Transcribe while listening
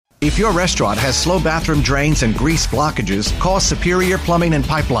If your restaurant has slow bathroom drains and grease blockages, call Superior Plumbing and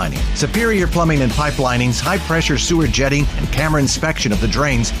Pipelining. Superior Plumbing and Pipelining's high-pressure sewer jetting and camera inspection of the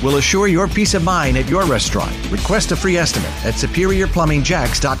drains will assure your peace of mind at your restaurant. Request a free estimate at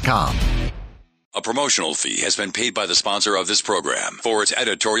SuperiorPlumbingJacks.com. A promotional fee has been paid by the sponsor of this program for its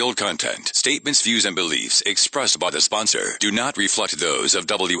editorial content. Statements, views, and beliefs expressed by the sponsor do not reflect those of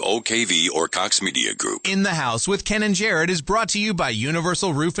WOKV or Cox Media Group. In the House with Ken and Jared is brought to you by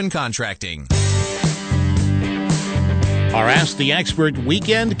Universal Roof and Contracting. Our Ask the Expert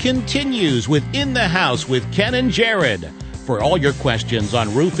weekend continues with In the House with Ken and Jared. For all your questions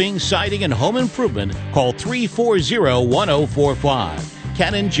on roofing, siding, and home improvement, call 340-1045.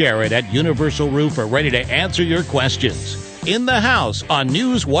 Ken and Jared at Universal Roof are ready to answer your questions. In the House on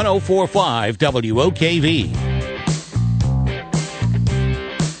News 104.5 WOKV.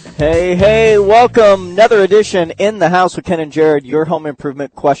 Hey, welcome. Another edition In the House with Ken and Jared. Your home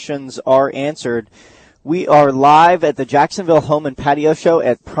improvement questions are answered. We are live at the Jacksonville Home and Patio Show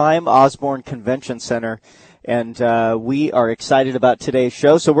at Prime Osborn Convention Center. And we are excited about today's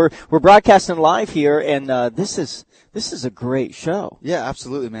show. So we're broadcasting live here, and this is a great show. Yeah,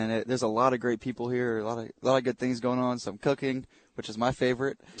 absolutely, man. There's a lot of great people here, a lot of good things going on, some cooking, which is my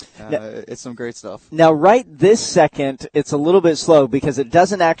favorite. It's some great stuff. Now, right this second, it's a little bit slow because it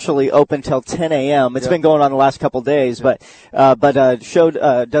doesn't actually open till 10 a.m. It's been going on the last couple days, but show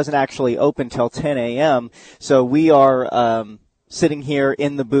doesn't actually open till 10 a.m. So we are sitting here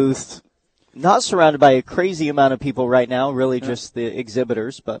in the booth, not surrounded by a crazy amount of people right now, really just the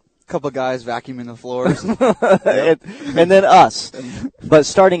exhibitors, but couple of guys vacuuming the floors. and then us. But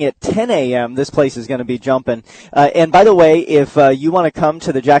starting at 10 a.m., this place is going to be jumping. And by the way, if you want to come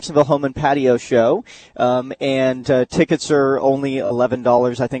to the Jacksonville Home and Patio Show, and tickets are only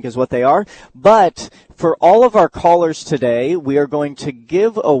 $11, I think is what they are. But for all of our callers today, we are going to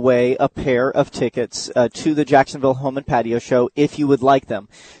give away a pair of tickets to the Jacksonville Home and Patio Show if you would like them.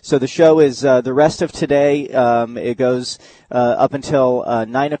 So the show is the rest of today. It goes up until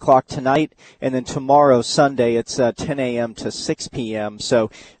 9 o'clock tonight, and then tomorrow, Sunday, it's 10 a.m. to 6 p.m. So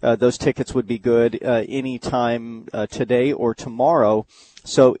those tickets would be good any time today or tomorrow.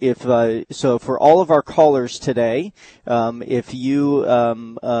 So so for all of our callers today, if you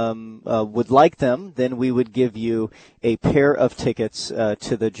would like them, then we would give you a pair of tickets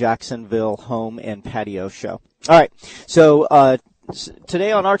to the Jacksonville Home and Patio Show. All right. So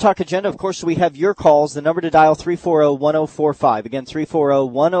today on our talk agenda, of course, we have your calls. The number to dial 340-1045. Again,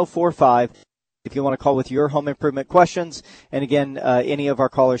 340-1045. If you want to call with your home improvement questions. And again, any of our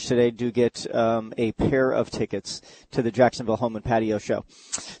callers today do get a pair of tickets to the Jacksonville Home and Patio Show.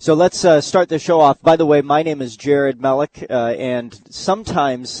 So let's start the show off. By the way, my name is Jared Mellick, and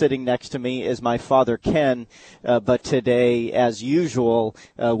sometimes sitting next to me is my father, Ken. But today, as usual,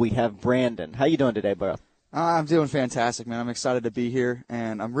 we have Brandan. How you doing today, bro? I'm doing fantastic, man. I'm excited to be here,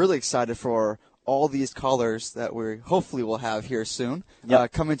 and I'm really excited for all these callers that we hopefully will have here soon.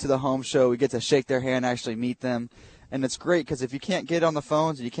 Coming to the home show, we get to shake their hand, actually meet them. And it's great because if you can't get on the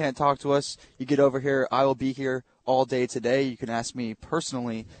phones and you can't talk to us, you get over here. I will be here all day today. You can ask me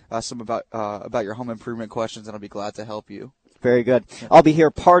personally some about your home improvement questions, and I'll be glad to help you. Very good. I'll be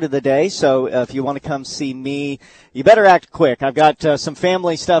here part of the day, so if you want to come see me, you better act quick. I've got some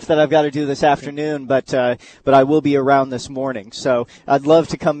family stuff that I've got to do this afternoon, but I will be around this morning. So I'd love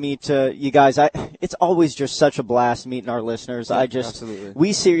to come meet you guys. It's always just such a blast meeting our listeners. Absolutely.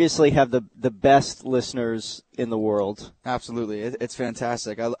 We seriously have the best listeners in the world. Absolutely. It's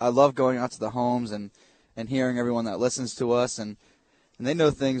fantastic. I love going out to the homes and hearing everyone that listens to us, and they know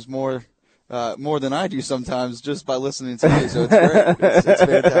things more than I do sometimes just by listening to me, so it's great. It's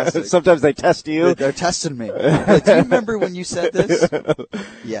fantastic. Sometimes they test you. They're testing me. Like, do you remember when you said this?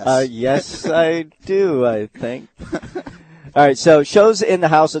 Yes. Yes, I do, I think. All right, so shows in the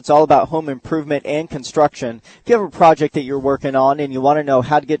house, it's all about home improvement and construction. If you have a project that you're working on and you want to know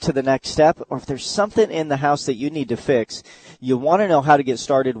how to get to the next step, or if there's something in the house that you need to fix, you want to know how to get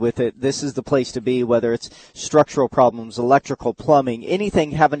started with it, this is the place to be, whether it's structural problems, electrical, plumbing,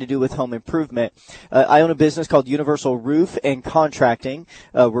 anything having to do with home improvement. I own a business called Universal Roof and Contracting.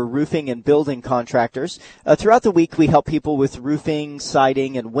 We're roofing and building contractors. Throughout the week, we help people with roofing,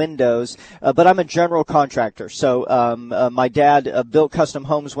 siding, and windows, but I'm a general contractor. So my dad built custom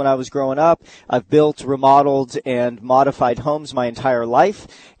homes when I was growing up. I've built, remodeled, and modified homes my entire life.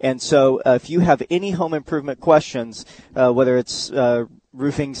 And so if you have any home improvement questions, whether it's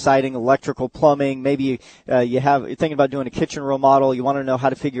roofing, siding, electrical, plumbing. Maybe you're thinking about doing a kitchen remodel. You want to know how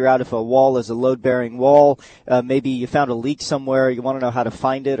to figure out if a wall is a load-bearing wall. Maybe you found a leak somewhere. You want to know how to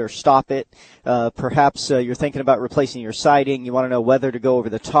find it or stop it. Perhaps you're thinking about replacing your siding. You want to know whether to go over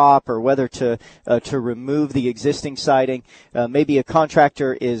the top or whether to remove the existing siding. Maybe a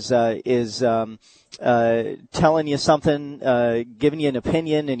contractor is telling you something, giving you an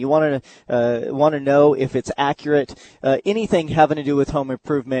opinion, and you want to know if it's accurate. Anything having to do with home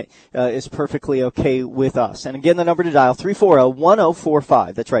improvement is perfectly okay with us. And again, the number to dial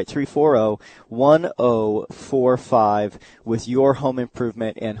 340-1045. That's right, 340-1045 with your home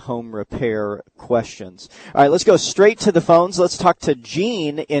improvement and home repair questions. All right, let's go straight to the phones. Let's talk to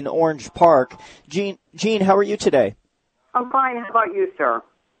Jean in Orange Park. Jean, how are you today? I'm fine. How about you, sir?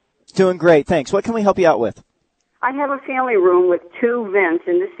 Doing great, thanks. What can we help you out with? I have a family room with 2 vents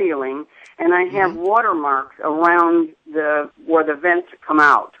in the ceiling, and I have watermarks around where the vents come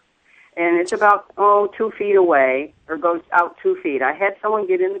out. And it's about, 2 feet away, or goes out 2 feet. I had someone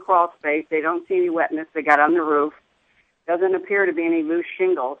get in the crawl space. They don't see any wetness. They got on the roof. Doesn't appear to be any loose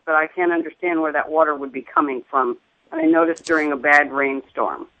shingles, but I can't understand where that water would be coming from. And I noticed during a bad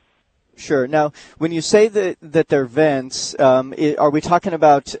rainstorm. Sure. Now, when you say that they're vents, are we talking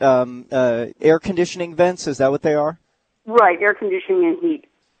about air conditioning vents? Is that what they are? Right, air conditioning and heat.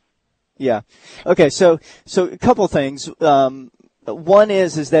 Yeah. Okay. So a couple things. One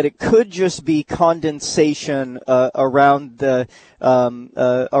is that it could just be condensation around that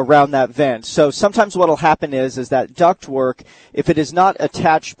vent. So sometimes what will happen is that ductwork, if it is not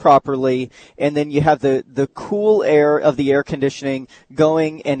attached properly, and then you have the cool air of the air conditioning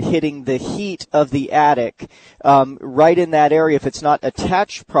going and hitting the heat of the attic right in that area, if it's not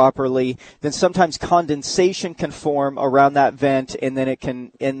attached properly, then sometimes condensation can form around that vent, and then it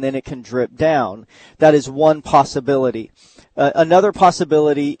can drip down. That is one possibility. Another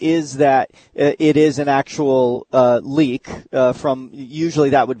possibility is that it is an actual leak usually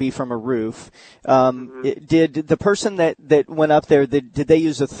that would be from a roof. Did the person that went up there, did they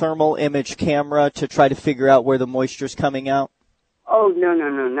use a thermal image camera to try to figure out where the moisture's coming out? Oh, no,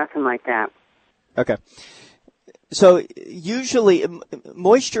 nothing like that. Okay. So usually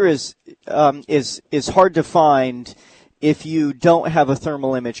moisture is hard to find if you don't have a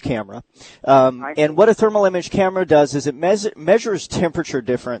thermal image camera. And what a thermal image camera does is it measures temperature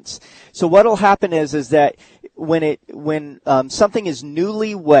difference. So what'll happen is that when something is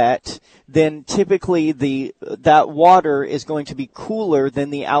newly wet, then typically that water is going to be cooler than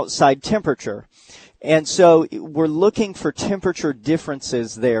the outside temperature. And so we're looking for temperature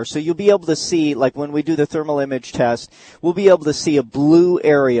differences there. So you'll be able to see, like when we do the thermal image test, we'll be able to see a blue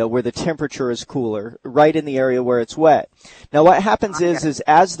area where the temperature is cooler, right in the area where it's wet. Now what happens is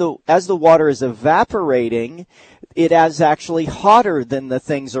as the water is evaporating, it is actually hotter than the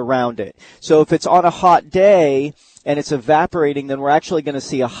things around it. So if it's on a hot day and it's evaporating, then we're actually going to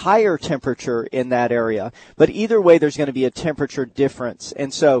see a higher temperature in that area. But either way, there's going to be a temperature difference.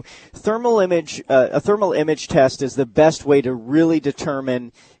 And so a thermal image test is the best way to really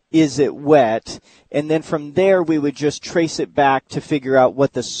determine, is it wet? And then from there, we would just trace it back to figure out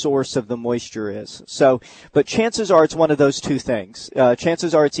what the source of the moisture is. So, but chances are it's one of those two things.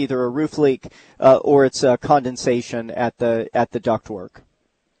 Chances are it's either a roof leak or it's condensation at the ductwork.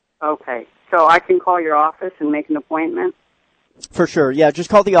 Okay. So I can call your office and make an appointment? For sure. Yeah, just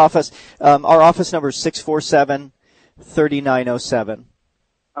call the office. Our office number is 647-3907.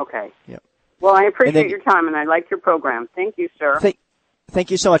 Okay. Yep. Well, I appreciate your time, and I like your program. Thank you, sir. Thank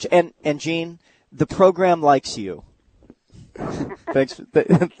you so much. And Jean, the program likes you. Thanks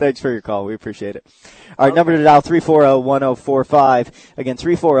for your call. We appreciate it. All right, number to dial 340-1045. Again,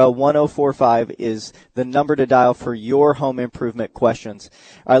 340-1045 is the number to dial for your home improvement questions.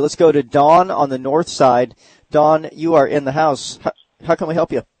 All right, let's go to Dawn on the north side. Dawn, you are in the house. How can we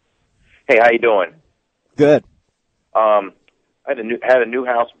help you? Hey, how you doing? Good. I had a new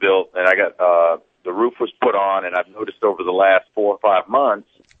house built, and I got the roof was put on, and I've noticed over the last 4 or 5 months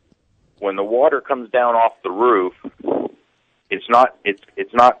when the water comes down off the roof, it's not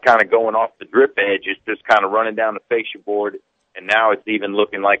kind of going off the drip edge. It's just kind of running down the fascia board, and now it's even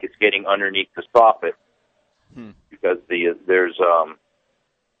looking like it's getting underneath the soffit because there's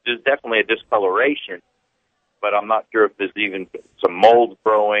definitely a discoloration, but I'm not sure if there's even some mold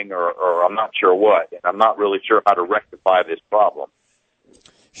growing or I'm not sure what, and I'm not really sure how to rectify this problem.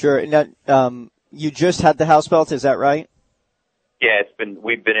 Sure. Now, you just had the house built, is that right? Yeah,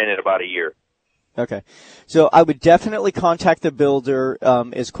 we've been in it about a year. Okay. So I would definitely contact the builder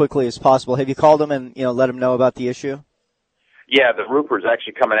as quickly as possible. Have you called them and let them know about the issue? Yeah, the roofer's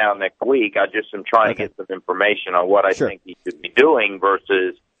actually coming out next week. I just am trying to get some information on what I think he should be doing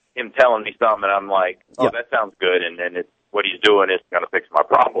versus him telling me something, and I'm like, that sounds good, and then what he's doing is going to fix my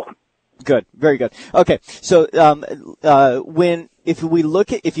problem. Good, very good. Okay, so if you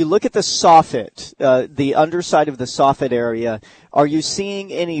look at the soffit, the underside of the soffit area, are you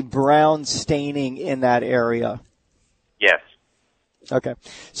seeing any brown staining in that area? Yes. Okay,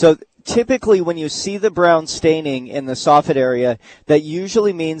 so typically when you see the brown staining in the soffit area, that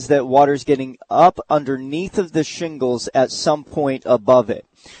usually means that water's getting up underneath of the shingles at some point above it.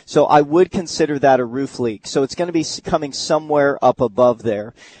 So I would consider that a roof leak. So it's going to be coming somewhere up above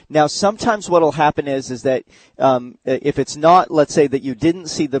there. Now, sometimes what will happen is that if it's not, let's say that you didn't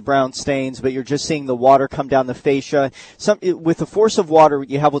see the brown stains, but you're just seeing the water come down the fascia, with the force of water,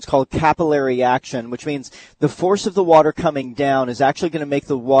 you have what's called capillary action, which means the force of the water coming down is actually going to make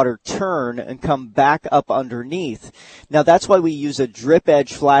the water turn and come back up underneath. Now, that's why we use a drip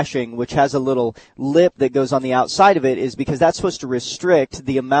edge flashing, which has a little lip that goes on the outside of it, is because that's supposed to restrict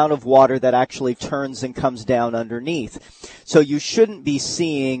the amount of water that actually turns and comes down underneath. So you shouldn't be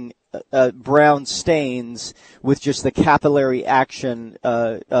seeing brown stains with just the capillary action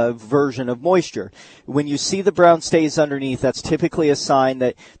version of moisture. When you see the brown stains underneath, that's typically a sign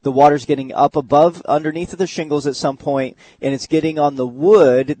that the water's getting up above underneath of the shingles at some point, and it's getting on the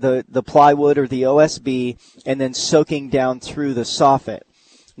wood, the plywood or the OSB, and then soaking down through the soffit.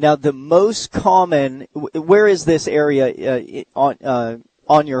 Now, the most common, where is this area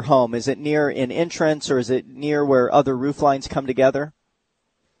on your home? Is it near an entrance, or is it near where other roof lines come together?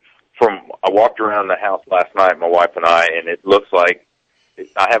 I walked around the house last night, my wife and I, and it looks like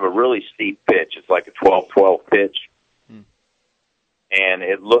I have a really steep pitch. It's like a 12-12 pitch. And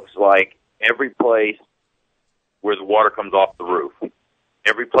it looks like every place where the water comes off the roof,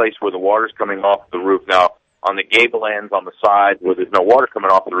 every place where the water's coming off the roof. Now, on the gable ends, on the sides where there's no water coming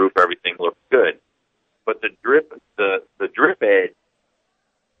off the roof, everything looks good. But the drip edge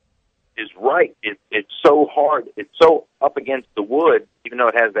is right. It's so hard. It's so up against the wood, even though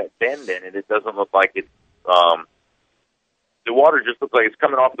it has that bend in it. It doesn't look like it's the water just looks like it's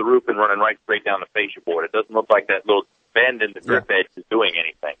coming off the roof and running right straight down the fascia board. It doesn't look like that little bend in the drip edge is doing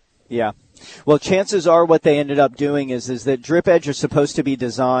anything. Yeah. Well, chances are what they ended up doing is that drip edge are supposed to be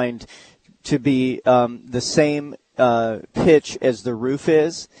designed to be the same pitch as the roof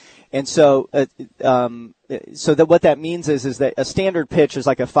is. And so that what that means is that a standard pitch is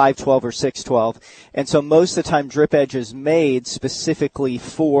like a 512 or 612. And so most of the time drip edge is made specifically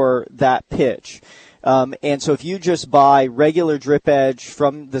for that pitch. And so if you just buy regular drip edge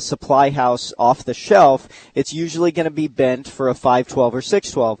from the supply house off the shelf, it's usually going to be bent for a 512 or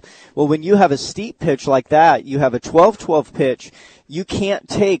 612. Well, when you have a steep pitch like that, you have a 1212 pitch, you can't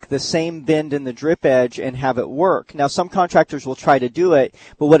take the same bend in the drip edge and have it work. Now, some contractors will try to do it,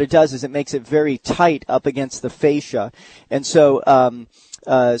 but what it does is it makes it very tight up against the fascia. And so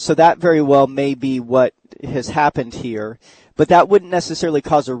that very well may be what has happened here. But that wouldn't necessarily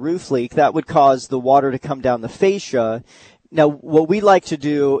cause a roof leak. That would cause the water to come down the fascia. Now, what we like to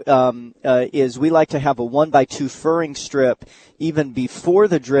do is we like to have a 1x2 furring strip even before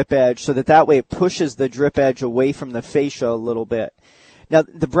the drip edge, so that way it pushes the drip edge away from the fascia a little bit. Now,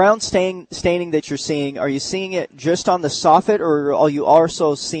 the brown staining that you're seeing, are you seeing it just on the soffit, or are you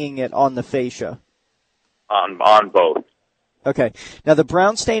also seeing it on the fascia? On both. Okay. Now, the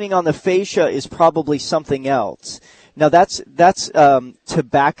brown staining on the fascia is probably something else. Now, that's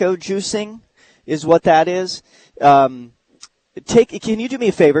tobacco juicing is what that is. Can you do me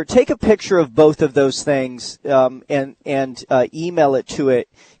a favor? Take a picture of both of those things and email it to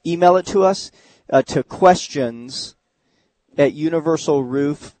us to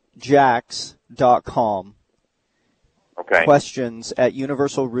questions@universalroofjacks.com. Okay.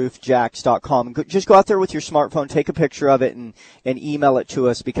 questions@universalroofjacks.com. Just go out there with your smartphone, take a picture of it, and email it to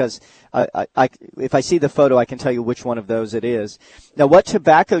us, because if I see the photo, I can tell you which one of those it is. Now, what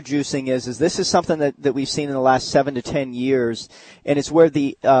tobacco juicing is this is something that we've seen in the last 7 to 10 years, and it's where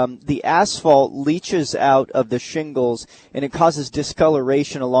the asphalt leaches out of the shingles, and it causes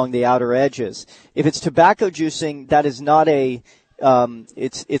discoloration along the outer edges. If it's tobacco juicing, that is not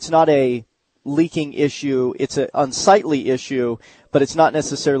it's not a leaking issue. It's an unsightly issue, but it's not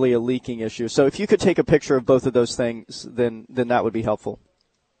necessarily a leaking issue. So if you could take a picture of both of those things, then that would be helpful.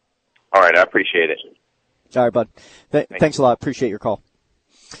 All right, I appreciate it. All right, bud. Thanks a lot. Appreciate your call.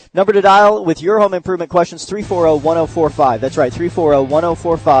 Number to dial with your home improvement questions, 340-1045. That's right,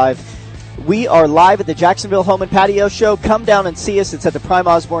 340-1045. We are live at the Jacksonville Home and Patio Show. Come down and see us. It's at the Prime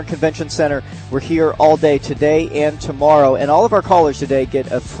Osborn Convention Center. We're here all day today and tomorrow. And all of our callers today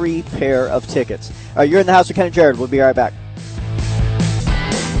get a free pair of tickets. All right, you're in the house with Ken and Jared. We'll be right back.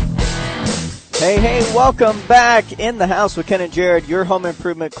 Hey, welcome back in the house with Ken and Jared. Your home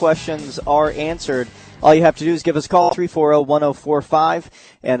improvement questions are answered. All you have to do is give us a call, 340-1045,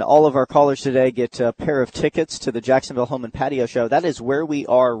 and all of our callers today get a pair of tickets to the Jacksonville Home and Patio Show. That is where we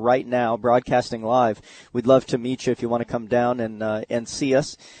are right now, broadcasting live. We'd love to meet you if you want to come down and see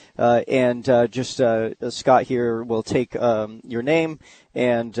us. Scott here will take your name,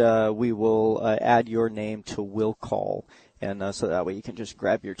 and we will add your name to Will Call. And so that way you can just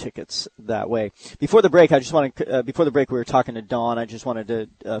grab your tickets that way. Before the break, before the break we were talking to Dawn. I just wanted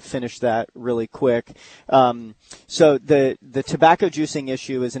to finish that really quick. So the tobacco juicing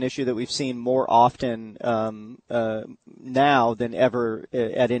issue is an issue that we've seen more often now than ever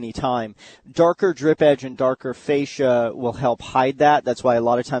at any time. Darker drip edge and darker fascia will help hide that. That's why a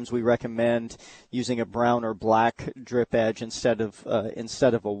lot of times we recommend using a brown or black drip edge instead of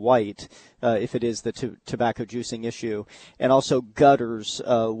a white if it is the tobacco juicing issue. And also gutters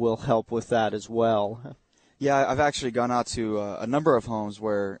will help with that as well. Yeah, I've actually gone out to a number of homes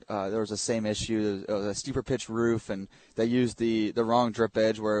where there was the same issue. There was a steeper pitch roof, and they used the wrong drip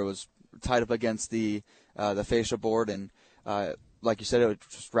edge where it was tied up against the fascia board, and like you said, it would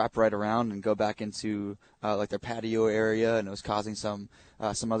just wrap right around and go back into like their patio area, and it was causing some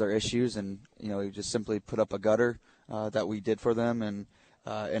other issues. And we just simply put up a gutter that we did for them, and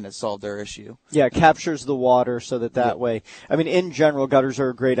it solved their issue. Yeah, it captures the water so that way. I mean, in general, gutters are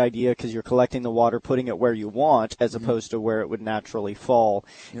a great idea because you're collecting the water, putting it where you want, as opposed to where it would naturally fall.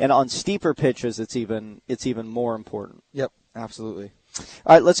 Yep. And on steeper pitches, it's even more important. Yep, absolutely.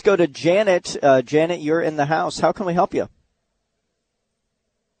 All right, let's go to Janet. Janet, you're in the house. How can we help you?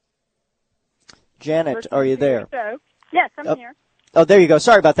 Janet, are you there? Yes, I'm here. Oh, there you go.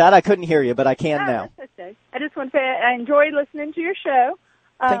 Sorry about that. I couldn't hear you, but I can now. That's okay. I just want to say I enjoy listening to your show.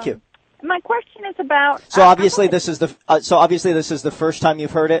 Thank you. My question is about. So obviously this is the first time you've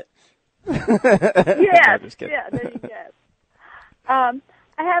heard it. Yes. Yeah. There you go. I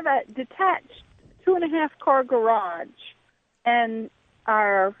have a detached 2.5-car garage, and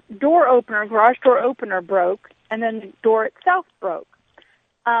our garage door opener broke, and then the door itself broke.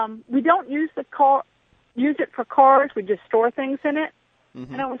 We don't use it for cars. We just store things in it.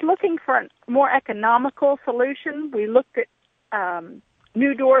 Mm-hmm. And I was looking for a more economical solution. We looked at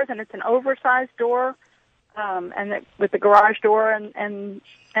new doors, and it's an oversized door, with the garage door and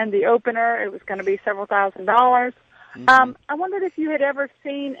the opener. It was going to be several $1,000s. Mm-hmm. I wondered if you had ever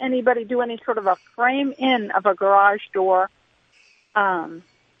seen anybody do any sort of a frame-in of a garage door,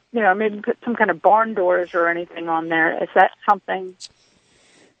 maybe put some kind of barn doors or anything on there. Is that something?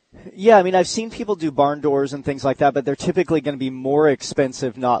 Yeah, I mean, I've seen people do barn doors and things like that, but they're typically going to be more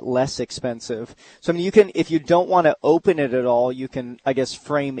expensive, not less expensive. So, I mean, if you don't want to open it at all, you can, I guess,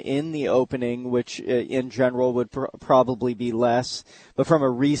 frame in the opening, which in general would probably be less. But from a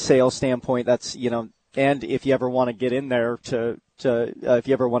resale standpoint, that's, and if you ever want to get in there if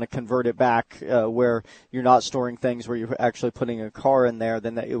you ever want to convert it back where you're not storing things, where you're actually putting a car in there,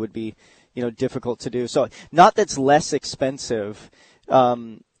 then it would be, difficult to do. So, not that's less expensive.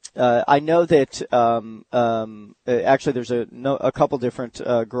 I know that actually there's a couple different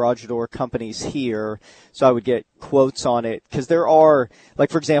garage door companies here, so I would get quotes on it because there are, like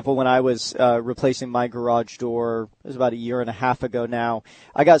for example, when I was replacing my garage door, it was about 1.5 years ago now,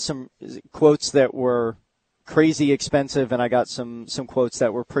 I got some quotes that were crazy expensive, and I got some quotes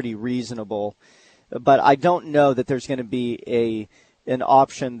that were pretty reasonable, but I don't know that there's going to be an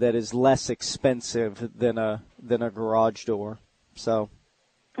option that is less expensive than a garage door. So.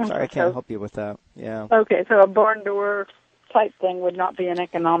 Sorry, I can't help you with that. Yeah. Okay, so a barn door type thing would not be an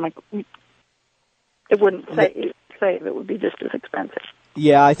economic. It wouldn't save. It would be just as expensive.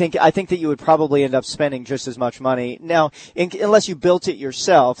 Yeah, I think that you would probably end up spending just as much money. Now, unless you built it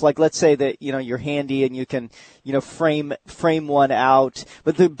yourself, like let's say that, you're handy and you can, frame one out.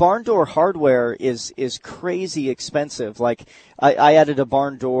 But the barn door hardware is crazy expensive. Like I added a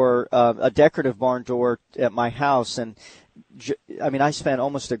barn door, a decorative barn door at my house, and I mean, I spent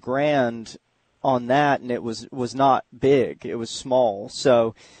almost $1,000 on that, and it was not big. It was small.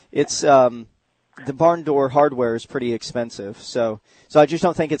 So it's, the barn door hardware is pretty expensive. So I just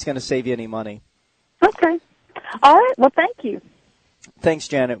don't think it's going to save you any money. Okay. All right. Well, thank you. Thanks,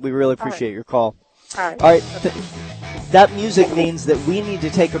 Janet. We really appreciate your call. All right. All right. That music means that we need to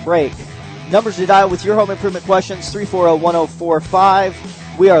take a break. Numbers to dial with your home improvement questions,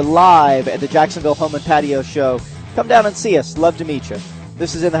 340-1045. We are live at the Jacksonville Home and Patio Show. Come down and see us. Love to meet you.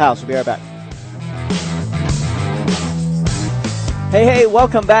 This is In the House. We'll be right back. Hey,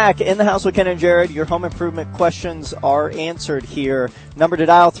 welcome back. In the House with Ken and Jared. Your home improvement questions are answered here. Number to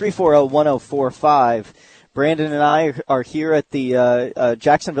dial, 340-1045. Brandan and I are here at the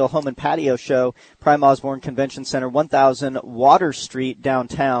Jacksonville Home and Patio Show, Prime Osborn Convention Center, 1000 Water Street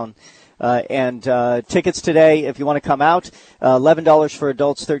downtown. And tickets today, if you want to come out, $11 for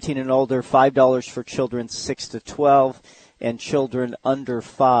adults 13 and older, $5 for children 6 to 12. And children under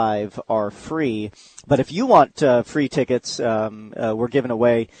 5 are free. But if you want free tickets, we're giving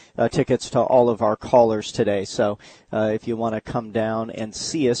away tickets to all of our callers today. So if you want to come down and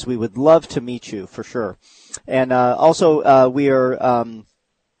see us, we would love to meet you for sure. And also we are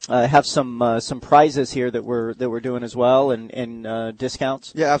have some prizes here that we're doing as well, and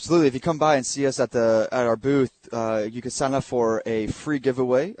discounts. Yeah, absolutely. If you come by and see us at our booth, you can sign up for a free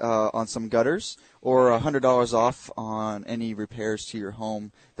giveaway on some gutters, or $100 off on any repairs to your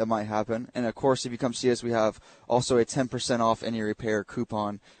home that might happen. And, of course, if you come see us, we have also a 10% off any repair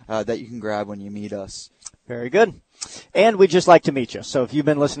coupon that you can grab when you meet us. Very good. And we'd just like to meet you. So if you've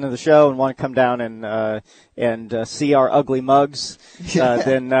been listening to the show and want to come down and see our ugly mugs,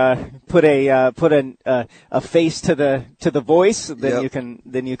 then put a face to the voice.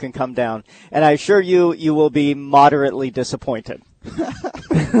 Then you can come down. And I assure you will be moderately disappointed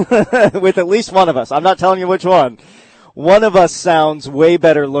with at least one of us. I'm not telling you which one. One of us sounds way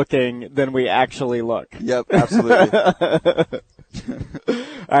better looking than we actually look. Yep, absolutely.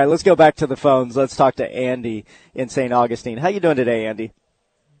 All right, let's go back to the phones. Let's talk to Andy in St. Augustine. How you doing today, Andy?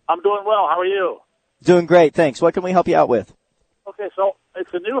 I'm doing well. How are you? Doing great, thanks. What can we help you out with? Okay, so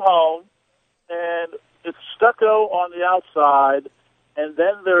it's a new home, and it's stucco on the outside, and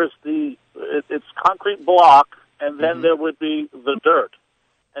then there's it's concrete block, and then there would be the dirt.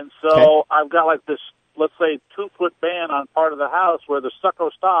 And so I've got like this, let's say, 2-foot band on part of the house where the stucco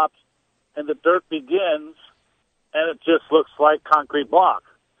stops and the dirt begins, and it just looks like concrete block.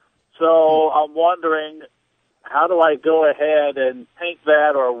 So I'm wondering, how do I go ahead and paint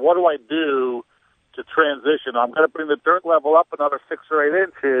that, or what do I do to transition? I'm going to bring the dirt level up another 6 or 8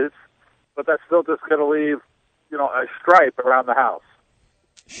 inches, but that's still just going to leave, a stripe around the house.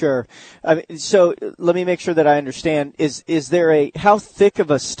 Sure. So let me make sure that I understand. Is there how thick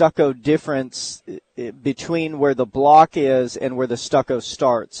of a stucco difference between where the block is and where the stucco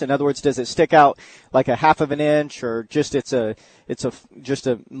starts? In other words, does it stick out like a half of an inch, or just it's just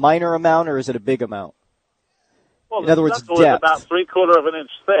a minor amount, or is it a big amount? Well, in other words, depth. Is about 3/4 of an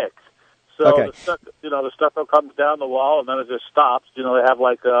inch thick. So the stucco comes down the wall and then it just stops. They have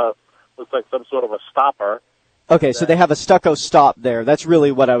looks like some sort of a stopper. Okay, so they have a stucco stop there. That's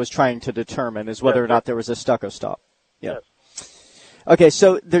really what I was trying to determine, is whether or not there was a stucco stop. Yeah. Yes. Okay,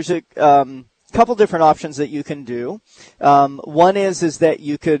 so there's a couple different options that you can do. One is that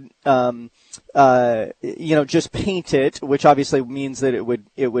you could just paint it, which obviously means that it would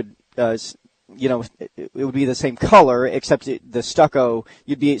it would be the same color, except the stucco,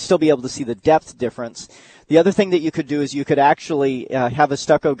 you'd still be able to see the depth difference. The other thing that you could do is you could actually have a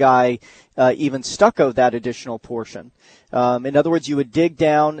stucco guy even stucco that additional portion. In other words, you would dig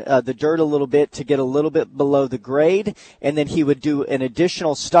down the dirt a little bit to get a little bit below the grade, and then he would do an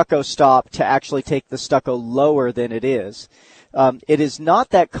additional stucco stop to actually take the stucco lower than it is. It is not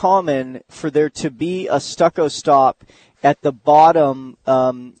that common for there to be a stucco stop at the bottom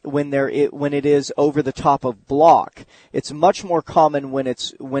when it is over the top of block. It's much more common when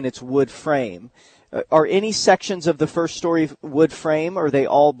it's wood frame. Are any sections of the first story wood frame, or are they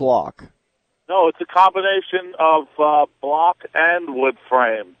all block? No, it's a combination of block and wood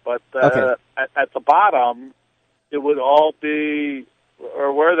frame. But at the bottom, it would all be,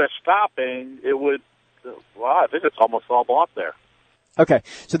 or where they're stopping, it would. Well, I think it's almost all block there. Okay,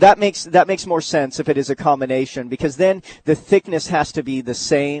 so that makes more sense if it is a combination, because then the thickness has to be the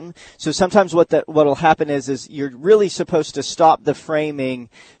same. So sometimes what'll happen is you're really supposed to stop the framing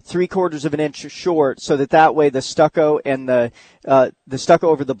 3/4 of an inch short, so that way the stucco and the stucco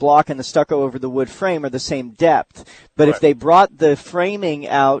over the block and the stucco over the wood frame are the same depth. But if they brought the framing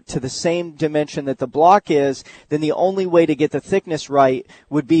out to the same dimension that the block is, then the only way to get the thickness right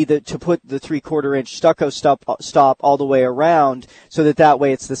would be to put the 3/4 inch stucco stop all the way around, so that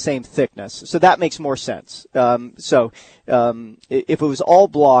way it's the same thickness. So that makes more sense. If it was all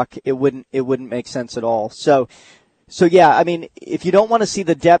block, it wouldn't make sense at all. So yeah, I mean, if you don't want to see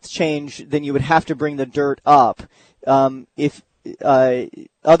the depth change, then you would have to bring the dirt up.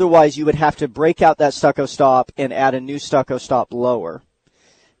 Otherwise, you would have to break out that stucco stop and add a new stucco stop lower.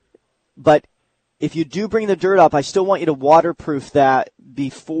 But if you do bring the dirt up, I still want you to waterproof that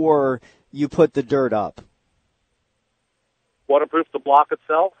before you put the dirt up. Waterproof the block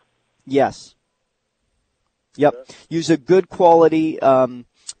itself? Yes. Yep. Use a good quality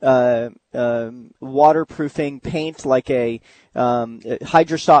waterproofing paint, like a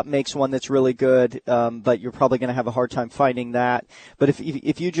Hydrostop makes one that's really good, but you're probably going to have a hard time finding that. But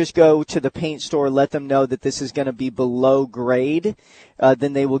if you just go to the paint store, let them know that this is going to be below grade,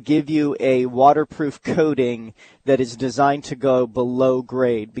 then they will give you a waterproof coating that is designed to go below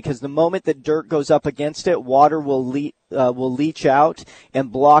grade. Because the moment that dirt goes up against it, water will leach out,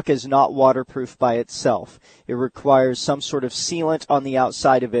 and block is not waterproof by itself. It requires some sort of sealant on the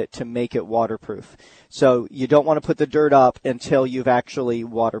outside of it to make it waterproof. So you don't want to put the dirt up until you've actually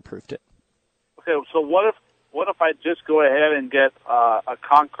waterproofed it. Okay, so what if I just go ahead and get a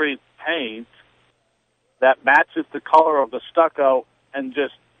concrete paint that matches the color of the stucco and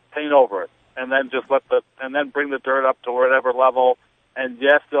just paint over it, and then just bring the dirt up to whatever level? And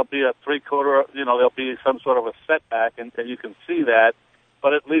yes, there'll be a three-quarter, there'll be some sort of a setback, and you can see that,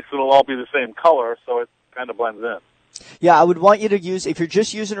 but at least it'll all be the same color, so it kind of blends in. Yeah, I would want you to use, if you're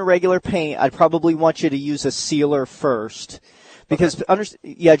just using a regular paint, I'd probably want you to use a sealer first. Because,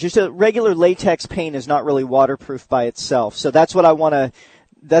 just a regular latex paint is not really waterproof by itself. So that's what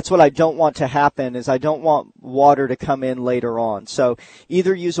I don't want to happen, is I don't want water to come in later on. So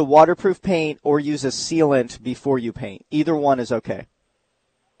either use a waterproof paint or use a sealant before you paint. Either one is okay.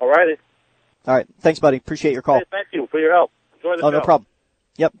 All righty. All right. Thanks, buddy. Appreciate your call. Hey, thank you for your help. Enjoy the show. No problem.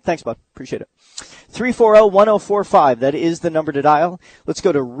 Yep. Thanks, bud. Appreciate it. 340-1045. That is the number to dial. Let's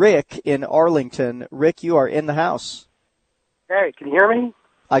go to Rick in Arlington. Rick, you are in the house. Hey, can you hear me?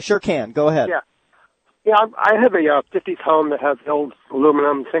 I sure can. Go ahead. Yeah, I have a 50s home that has old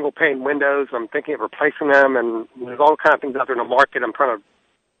aluminum single-pane windows. I'm thinking of replacing them, and there's all kinds of things out there in the market. I'm trying to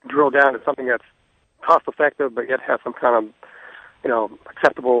drill down to something that's cost-effective but yet has some kind of,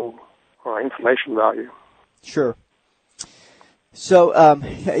 acceptable insulation value. Sure. So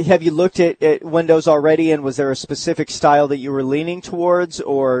have you looked at windows already, and was there a specific style that you were leaning towards,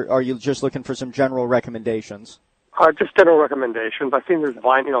 or are you just looking for some general recommendations? Just general recommendations. I've seen there's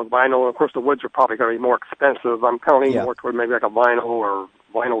vinyl. Of course, the woods are probably going to be more expensive. I'm kind of leaning more toward maybe like a vinyl or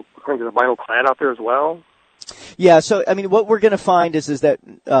vinyl. I think there's a vinyl clad out there as well. Yeah, so, what we're going to find is that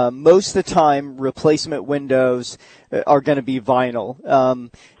most of the time replacement windows are going to be vinyl.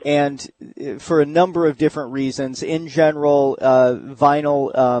 And for a number of different reasons. In general,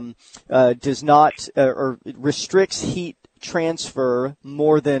 vinyl does not or restricts heat transfer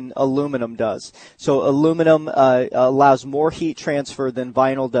more than aluminum does. So aluminum allows more heat transfer than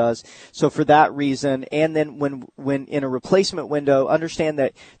vinyl does. So for that reason, and then when in a replacement window, understand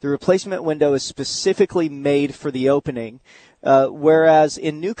that the replacement window is specifically made for the opening. Whereas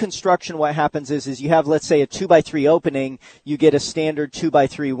in new construction, what happens is you have, let's say, a 2x3 opening, you get a standard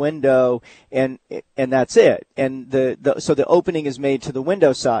 2x3 window, and that's it. And so the opening is made to the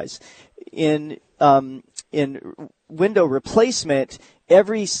window size. In window replacement,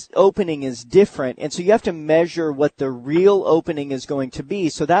 every opening is different, and so you have to measure what the real opening is going to be.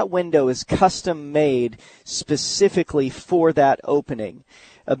 So that window is custom made specifically for that opening,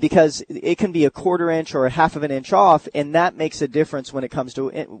 because it can be a 1/4 inch or a 1/2 inch off, and that makes a difference when it comes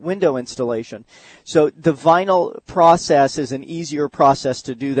to window installation. So the vinyl process is an easier process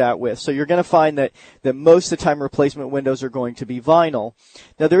to do that with. So you're going to find that most of the time replacement windows are going to be vinyl.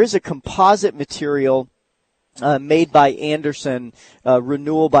 Now there is a composite material made by Anderson,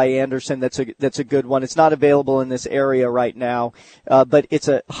 Renewal by Anderson. That's a good one. It's not available in this area right now, but it's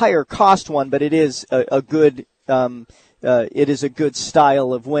a higher cost one. But it is a good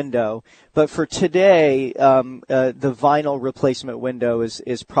style of window. But for today, the vinyl replacement window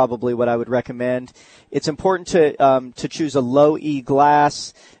is probably what I would recommend. It's important to choose a low E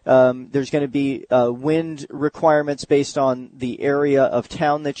glass. There's going to be wind requirements based on the area of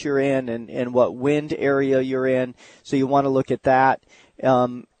town that you're in and what wind area you're in. So you want to look at that.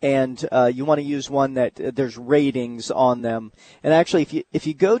 And you want to use one that there's ratings on them. And actually, if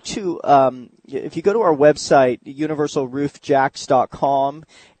you go to our website, universalroofjacks.com,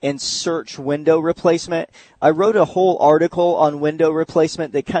 and search window replacement, I wrote a whole article on window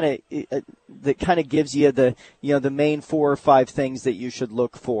replacement that kind of gives you the main 4 or 5 things that you should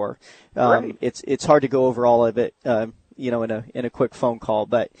look for. It's hard to go over all of it. In a quick phone call,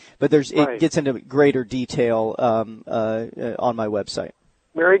 but it gets into greater detail on my website.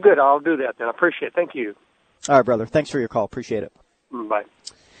 Very good. I'll do that then. I appreciate it. Thank you. All right, brother. Thanks for your call. Appreciate it. Bye.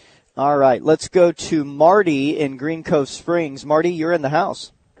 All right. Let's go to Marty in Green Cove Springs. Marty, you're in the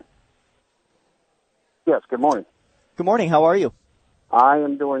house. Yes. Good morning. Good morning. How are you? I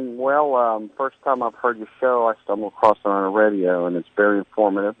am doing well. First time I've heard your show, I stumbled across it on the radio, and it's very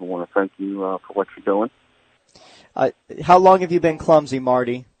informative. I want to thank you for what you're doing. How long have you been clumsy,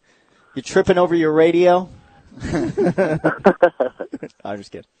 Marty? You tripping over your radio? I'm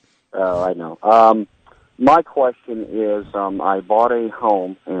just kidding. Oh, I know. My question is, I bought a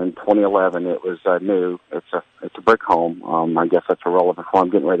home in 2011. It was new. It's a brick home. I guess that's irrelevant for what I'm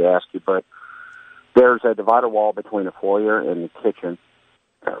getting ready to ask you, but there's a divider wall between the foyer and the kitchen.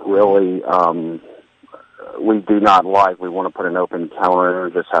 Really, we do not like. We want to put an open counter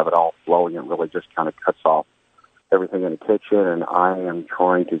and just have it all flowing. It really just kind of cuts off everything in the kitchen, and I am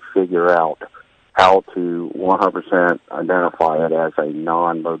trying to figure out how to 100% identify it as a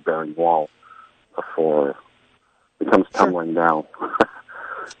non-load-bearing wall before it comes tumbling down.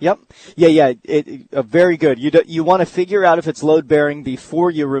 Yep. Yeah. Very good. You want to figure out if it's load-bearing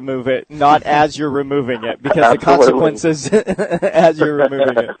before you remove it, not as you're removing it, because the consequences as you're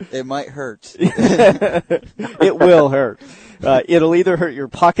removing it. It might hurt. It will hurt. It'll either hurt your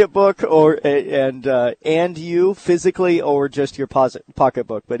pocketbook and you physically, or just your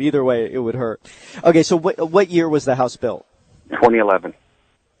pocketbook. But either way, it would hurt. Okay. So what year was the house built? 2011.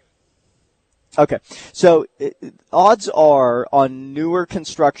 Okay, so odds are on newer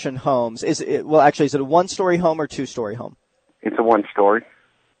construction homes, is it a one-story home or two-story home? It's a one-story.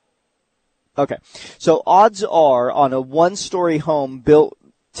 Okay, so odds are on a one-story home built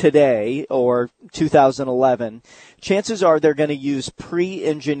today or 2011, chances are they're going to use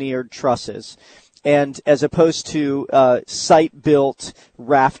pre-engineered trusses, and as opposed to site-built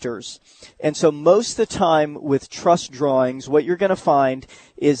rafters. And so most of the time with truss drawings, what you're going to find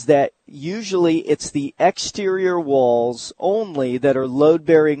is that usually it's the exterior walls only that are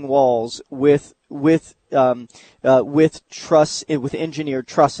load-bearing walls with engineered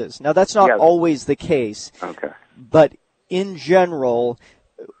trusses. Now that's not always the case. Okay. But in general,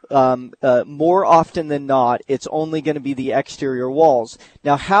 more often than not, it's only going to be the exterior walls.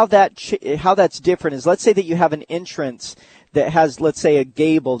 Now, how that's different is, let's say that you have an entrance that has, let's say, a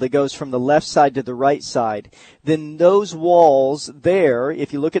gable that goes from the left side to the right side. Then those walls there,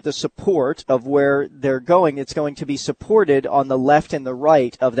 if you look at the support of where they're going, it's going to be supported on the left and the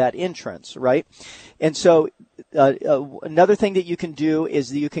right of that entrance, right? And so another thing that you can do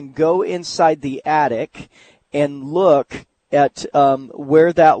is that you can go inside the attic and look at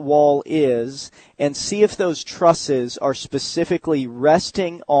where that wall is and see if those trusses are specifically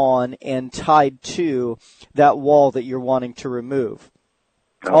resting on and tied to that wall that you're wanting to remove.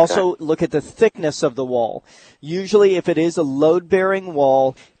 Okay. Also, look at the thickness of the wall. Usually, if it is a load-bearing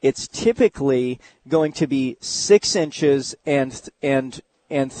wall, it's typically going to be 6 inches and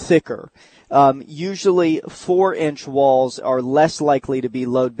thicker. Usually 4-inch walls are less likely to be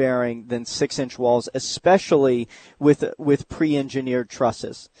load-bearing than 6-inch walls, especially with pre-engineered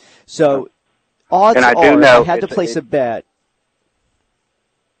trusses. So odds are, I had to place a bet.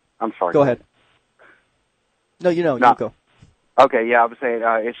 I'm sorry. Go ahead. No, you go. Okay, yeah, I was saying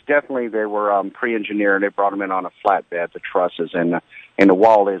it's definitely, they were pre-engineered. They brought them in on a flatbed, the trusses, and the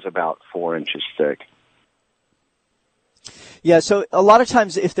wall is about 4 inches thick. Yeah, so a lot of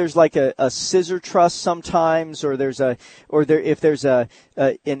times if there's like a scissor truss sometimes, or if there's an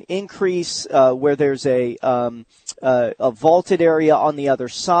increase where there's a vaulted area on the other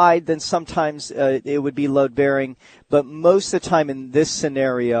side, then sometimes it would be load bearing. But most of the time in this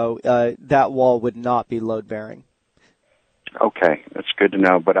scenario, that wall would not be load bearing. Okay, that's good to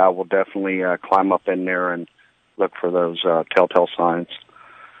know. But I will definitely climb up in there and look for those telltale signs.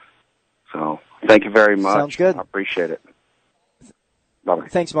 So thank you very much. Sounds good. I appreciate it. Bye-bye.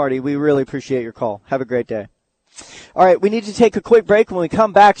 Thanks, Marty. We really appreciate your call. Have a great day. All right, we need to take a quick break. When we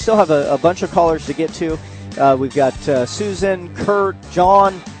come back, still have a bunch of callers to get to. We've got Susan, Kurt,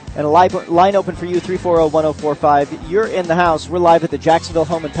 John, and a line open for you, 340-1045. You're in the house. We're live at the Jacksonville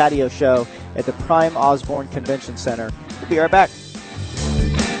Home and Patio Show at the Prime Osborn Convention Center. We'll be right back.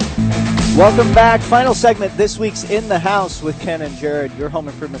 Welcome back. Final segment this week's In the House with Ken and Jared. Your home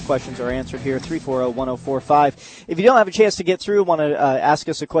improvement questions are answered here, 340-1045. If you don't have a chance to get through, want to ask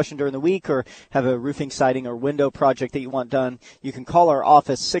us a question during the week, or have a roofing, siding, or window project that you want done, you can call our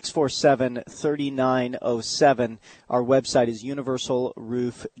office, 647-3907. Our website is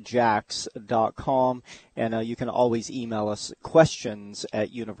universalroofjacks.com, and you can always email us questions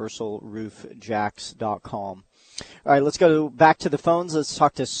at universalroofjacks.com. All right, let's go back to the phones. Let's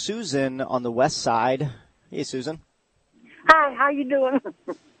talk to Susan on the west side. Hey, Susan. Hi, how you doing?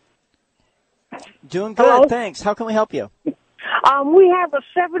 Doing good, Hello? Thanks. How can we help you? We have a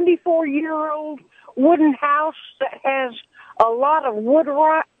 74-year-old wooden house that has a lot of wood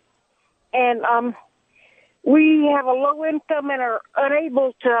rot, and we have a low income and are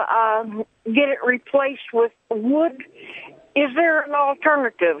unable to get it replaced with wood. Is there an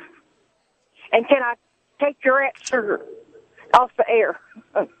alternative? And can I take your answer off the air?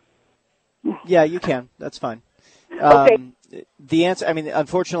 Yeah, you can. That's fine. Okay. The answer,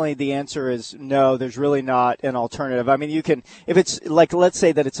 unfortunately, the answer is no, there's really not an alternative. I mean, you can, if it's like, let's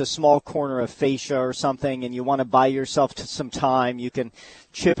say that it's a small corner of fascia or something and you want to buy yourself some time, you can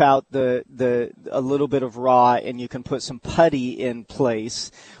chip out a little bit of rot and you can put some putty in place,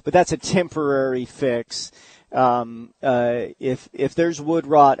 but that's a temporary fix. If there's wood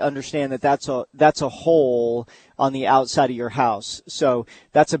rot, understand that that's a hole on the outside of your house. So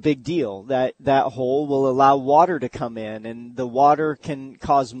that's a big deal. That hole will allow water to come in, and the water can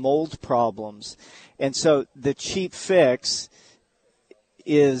cause mold problems. And so the cheap fix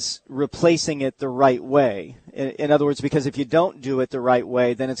is replacing it the right way. In other words, because if you don't do it the right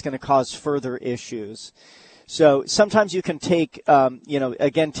way, then it's going to cause further issues. So sometimes you can take,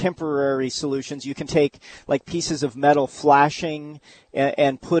 again, temporary solutions. You can take like pieces of metal flashing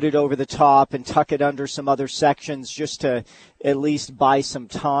and put it over the top and tuck it under some other sections just to at least buy some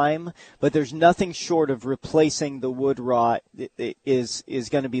time. But there's nothing short of replacing the wood rot is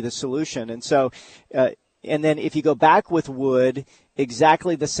going to be the solution. And so, and then if you go back with wood,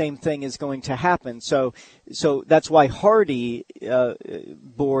 exactly the same thing is going to happen. So that's why Hardy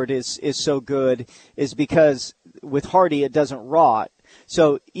board is so good, is because with Hardy it doesn't rot.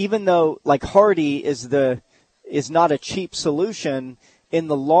 So even though like Hardy is not a cheap solution, in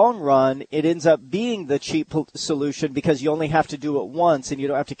the long run it ends up being the cheap solution because you only have to do it once and you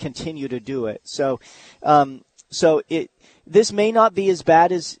don't have to continue to do it. So this may not be as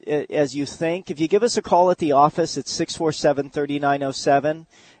bad as you think. If you give us a call at the office, it's 647-3907,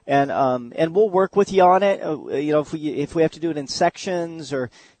 and we'll work with you on it. If we have to do it in sections, or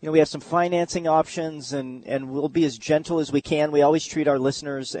we have some financing options, and we'll be as gentle as we can. We always treat our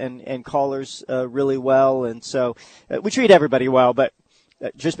listeners and callers really well, and so we treat everybody well, but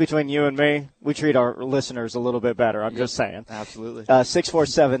just between you and me, we treat our listeners a little bit better. I'm just saying. Absolutely.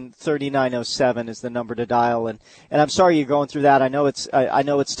 647-3907 is the number to dial, and I'm sorry you're going through that. I know it's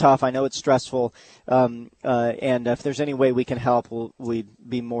tough. I know it's stressful. And if there's any way we can help, we'd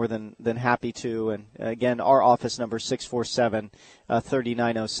be more than happy to. And again, our office number is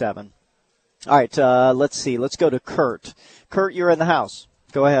 647-3907. All right. Let's see. Let's go to Kurt. Kurt, you're in the house.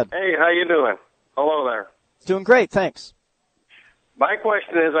 Go ahead. Hey, how you doing? Hello there. Doing great. Thanks. My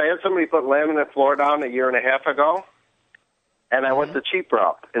question is, I had somebody put laminate floor down a year and a half ago, and I went the cheap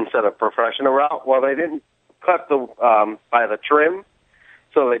route instead of professional route. Well, they didn't cut by the trim,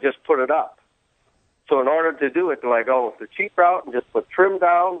 so they just put it up. So in order to do it, do I go with the cheap route and just put trim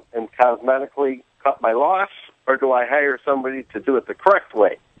down and cosmetically cut my loss, or do I hire somebody to do it the correct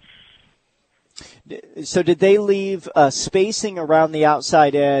way? So did they leave spacing around the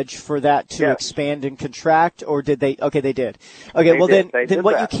outside edge for that to expand and contract, or did they? Okay, they did. Okay, then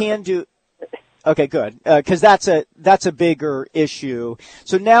what you can do. Okay, good, because that's a bigger issue.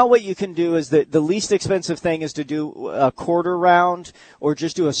 So now what you can do is the least expensive thing is to do a quarter round, or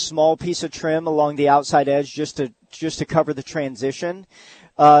just do a small piece of trim along the outside edge just to cover the transition.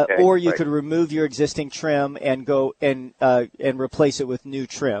 Or you could remove your existing trim and go and replace it with new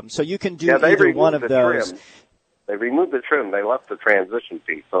trim. So you can do either one of those. Trim. They removed the trim. They left the transition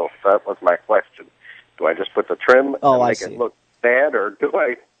piece. So that was my question. Do I just put the trim and make it look bad, or do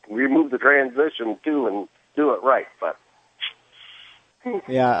I remove the transition too and do it right? But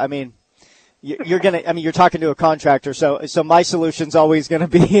yeah, you're talking to a contractor. So my solution's always going to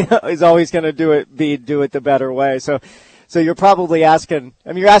be do it the better way. So you're probably asking,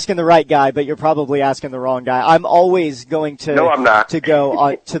 you're asking the right guy, but you're probably asking the wrong guy. I'm always going to to go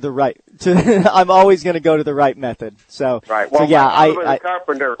on to the right. I'm always going to go to the right method. So right. Well, so yeah, I've been a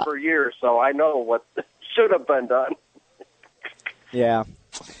carpenter for years, so I know what should have been done. Yeah.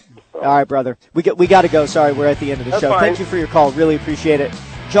 All right, brother. We got to go. Sorry, we're at the end of the show. Fine. Thank you for your call. Really appreciate it.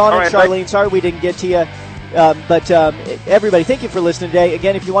 John and Charlene, sorry we didn't get to you. But everybody, thank you for listening today.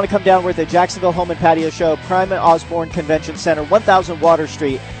 Again, if you want to come down, we're at the Jacksonville Home and Patio Show, Prime Osborn Convention Center, 1000 Water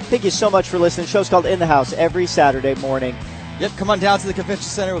Street. Thank you so much for listening. The show's called In the House every Saturday morning. Yep, come on down to the convention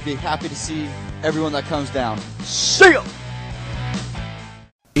center. We'll be happy to see everyone that comes down. See ya!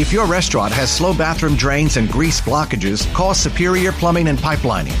 If your restaurant has slow bathroom drains and grease blockages, call Superior Plumbing and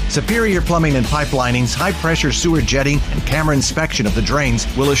Pipelining. Superior Plumbing and Pipelining's high-pressure sewer jetting and camera inspection of the drains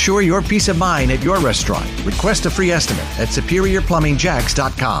will assure your peace of mind at your restaurant. Request a free estimate at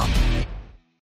SuperiorPlumbingJacks.com.